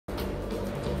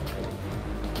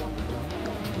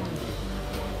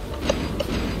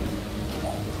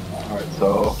Alright,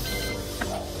 so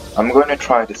I'm going to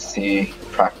try to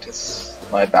practice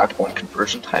my backbone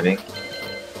conversion timing.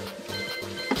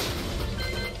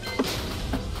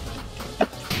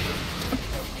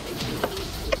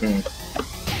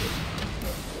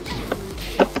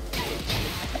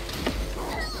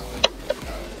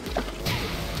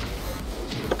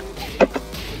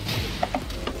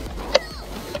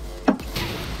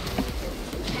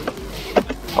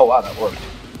 Oh wow, that worked.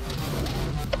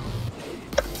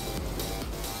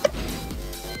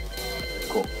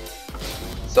 Cool.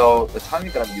 So the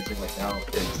timing that I'm using right now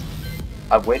is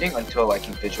I'm waiting until I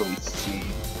can visually see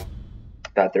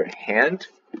that their hand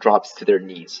drops to their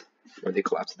knees when they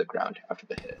collapse to the ground after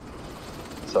the hit.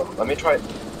 So let me try it.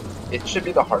 It should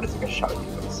be the hardest against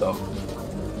Xiaoyu, so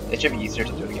it should be easier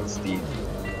to do it against Steve.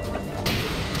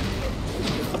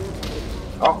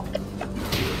 Oh.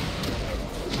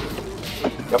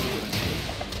 Yep.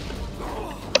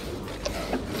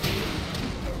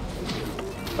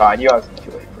 Oh, I knew I was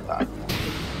too late for that.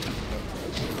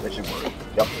 That should work.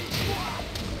 Yep.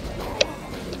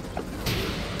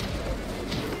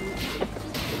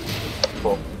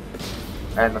 Cool.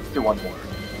 And let's do one more.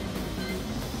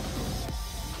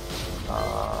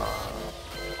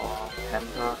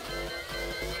 Panda.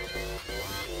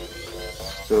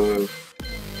 So,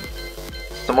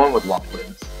 someone with long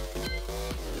limbs.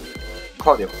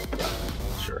 Claudio. Yeah,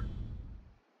 sure.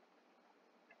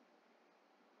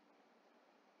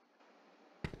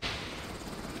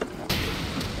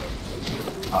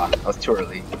 That was too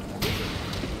early.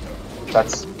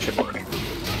 That's should work.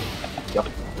 Yep.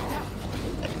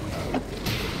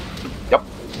 Yep.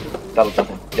 That'll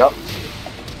definitely. Yep.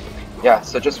 Yeah,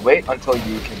 so just wait until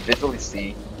you can visually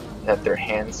see that their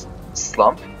hands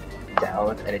slump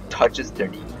down and it touches their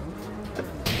knee.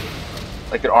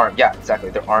 Like their arm, yeah, exactly.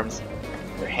 Their arms,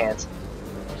 their hands,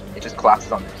 it just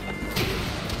collapses on their knee.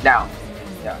 Now,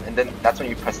 yeah, and then that's when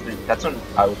you press the, that's when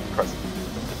I would press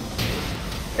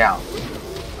it. Now,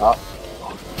 up,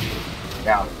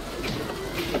 now.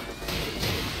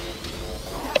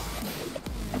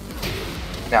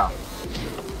 Now.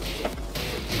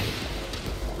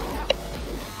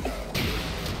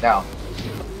 Now.